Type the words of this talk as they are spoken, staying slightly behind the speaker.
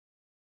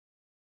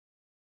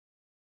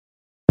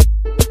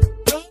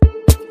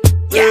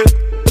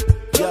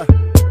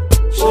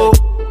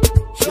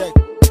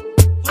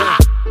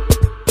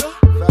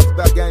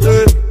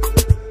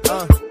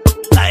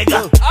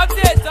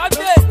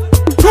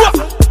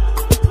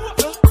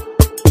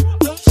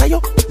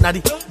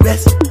not the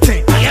best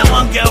thing. I got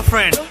one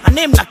girlfriend, her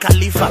name na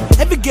Khalifa.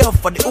 Every girl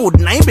for the old,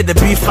 now be the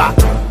beefer.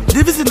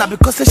 The reason na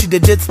because she the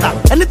dead star.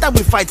 Anytime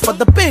we fight for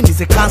the pain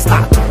is a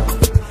cancer.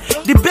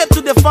 The babe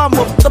to the farm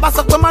up. So back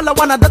when man la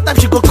one at that time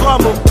she go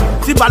come up.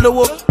 See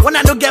balowo, when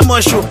I don't get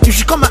more show. If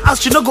she come and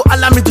ask, she no go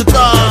allow me to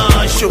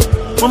touch show.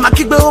 Mama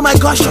kick me, oh my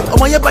gosh, oh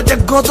my yeah, but you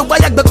go to buy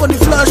back on the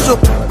floor show.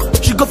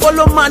 She go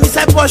follow man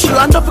inside push you.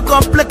 And don't be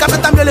complain, every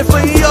time you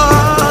for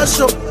your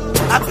show.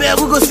 I pay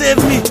who go save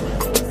me.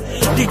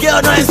 The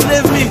girl don't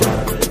enslave me.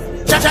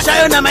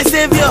 Shayo na my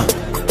savior.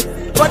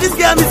 But this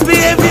girl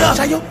misbehavior.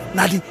 Shayo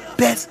na the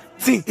best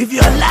thing. If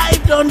your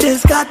life don't dey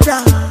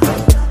scatter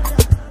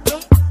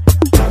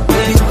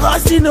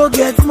because you no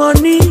get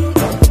money,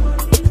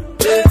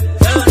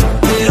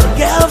 your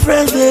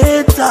girlfriend's a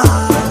hater,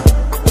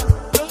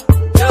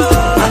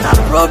 and a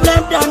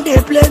problem done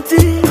dey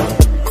plenty.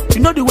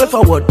 You know the way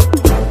forward.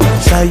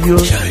 Shayo,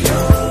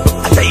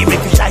 I tell you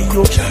make you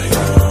shayo.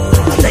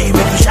 I tell you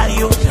make you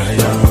shayo.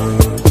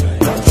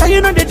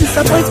 Shayo no dey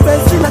disappoint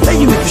person. I tell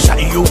you make you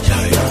shayo.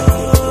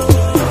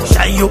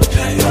 Shayo,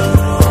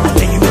 I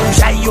tell you make you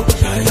shayo.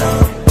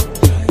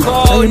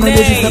 Call name.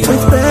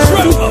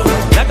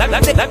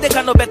 Life they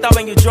can know better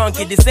when you drunk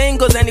it. The saying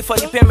goes any for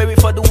the pain, maybe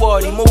for the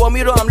world. In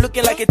Miro, I'm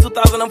looking like a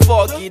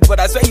 2004 kid, but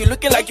I swear you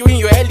looking like you in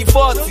your early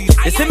 40s.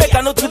 They say make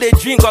I know to they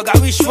drink or got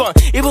wish one.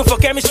 Even for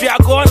chemistry, I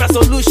go on a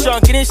solution.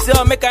 Kidding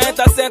shell, make I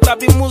enter center,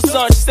 be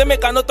Muson. She say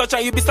make I no touch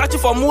and you be searching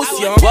for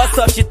Musion. What's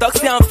up? She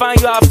talks say I'm fine,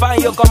 you are fine.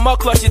 You come more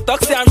close. She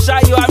talks say I'm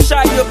shy, you. I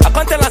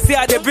can't tell her say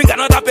I they bring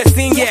another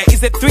person, yeah.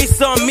 It's a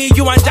threesome, me,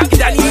 you and Jackie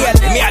Daniel.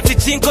 Me at the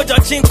Chinko,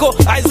 Chinko,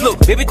 eyes look.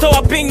 Baby, throw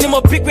a ping, no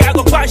more pick where I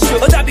go crash you.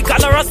 Oh, that be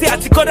Calorus, say I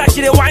take that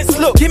she the wine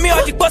slow. Give me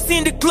all the pussy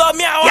in the club,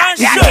 me I want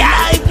show.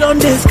 Life don't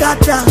dey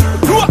scatter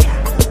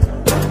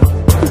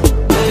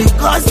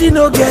because you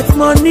no get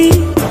money.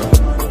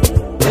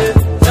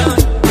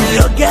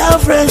 Your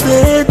girlfriend's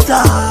a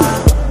hater,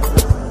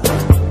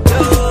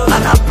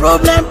 and a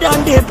problem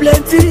done dey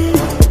plenty.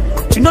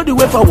 You know the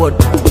way forward.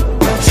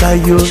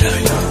 Shayo,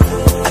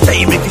 I tell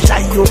you make you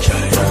shayo.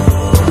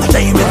 I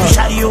tell you make you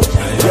shayo.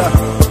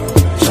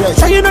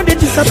 Shayo no dey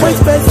disappoint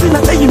person.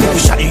 I tell you make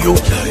you shayo.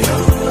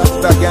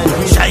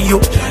 Shayo,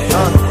 I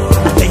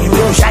tell you make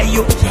you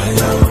shayo.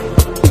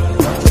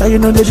 Shayo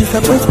no dey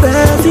disappoint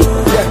person.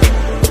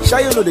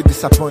 Shayo no dey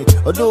disappoint.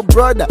 Although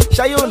brother,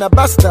 Shayo na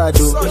bastard.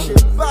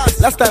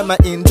 Last time I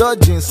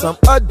indulged in some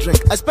hot drink,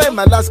 I spent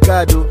my last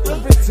card.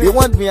 They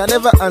want me, I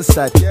never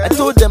answered. I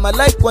told them I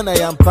like when I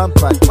am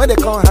pampered. When they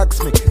come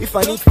ask me if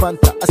I need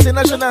Fanta, I say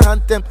national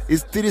anthem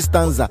is 3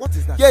 stanza.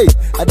 Yeah,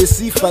 I dey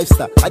see 5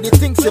 star. I dey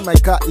think say my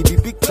car it be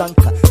big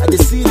tanker. I dey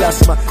see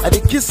Lasma, I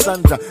dey kiss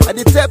Sandra. I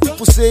dey tell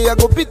people say I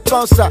go beat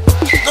bouncer.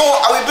 No,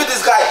 I will beat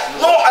this guy.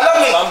 No,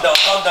 allow me. Calm down.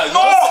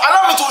 No,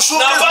 allow me to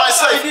showcase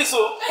myself.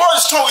 What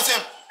is wrong with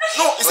him?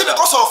 No, is it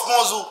because of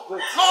muzzle? No,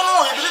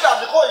 you believe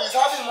that because he's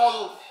having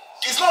muzzle.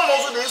 It's not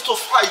muzzle they used to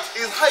fight,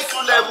 it's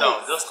haiku level.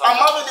 I'm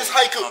having this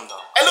haiku.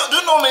 Hello, do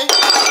you know me?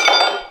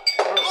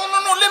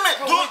 No, let me.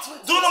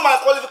 Do you know my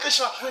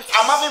qualification?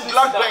 I'm having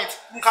black belt,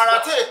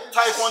 karate,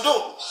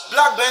 taekwondo,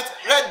 black belt,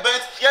 red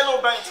belt,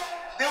 yellow belt.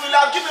 They will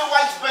have given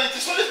white belt.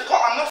 It's only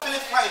because I'm not feeling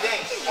fine then.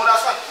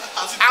 Understand?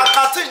 I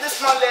can take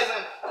this man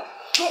lesson.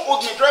 Don't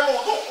hold me, Dremo,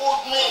 don't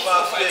hold me.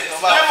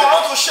 Dremo, I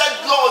want to shed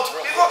blood.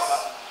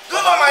 Because you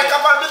know my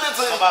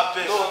capability.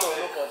 No.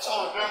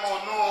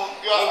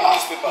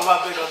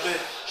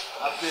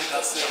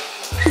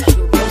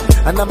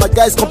 And now my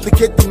guys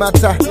complicate the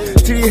matter.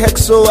 3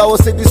 hexo, I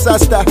was a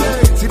disaster.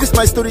 See this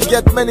my story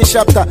get many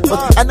chapters,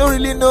 but I don't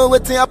really know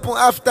what happen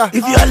after.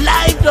 If your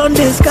life don't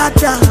dey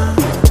scatter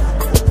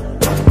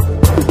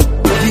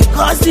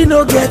because you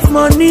no get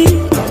money,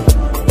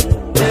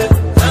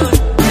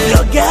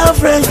 your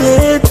girlfriend's a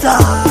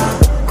hater,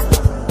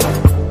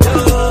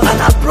 and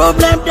a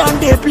problem done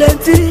dey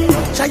plenty.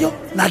 Shayo,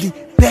 na the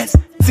best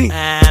thing.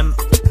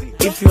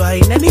 If you are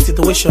in any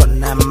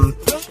situation,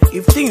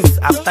 if things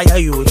after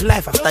you, if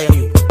life after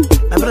you,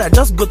 my brother,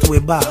 just go to a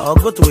bar or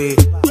go to a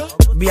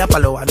beer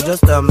parlor and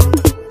just have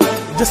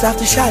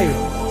to Shayo.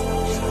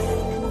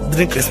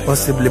 Drink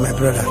responsibly, my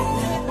brother.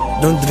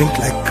 Don't drink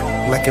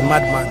like a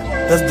madman.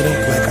 Just drink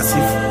like as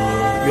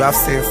if you have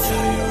sense.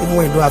 Even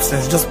when you don't have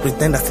sense, just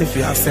pretend as if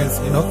you have sense,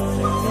 you know.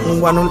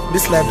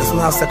 This life does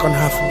not have second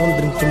half. Don't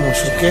drink too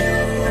much, okay?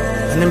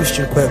 My name is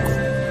Chinko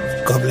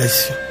Ekun. God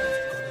bless you.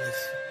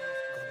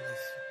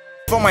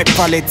 Before my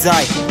palate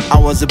died, I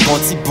was a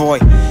butty boy.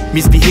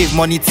 Misbehave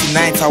money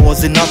tonight, I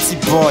was a naughty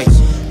boy.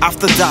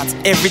 After that,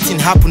 everything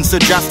happened so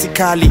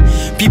drastically.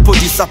 People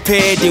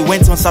disappeared, they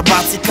went on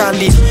sabbatical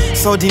leave.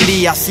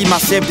 Suddenly, I see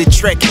myself the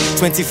trek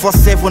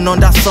 24/7 on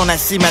that sun, I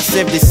see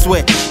myself they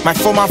sweat. My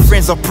former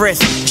friends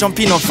oppressed,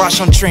 jumping on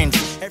fashion trends.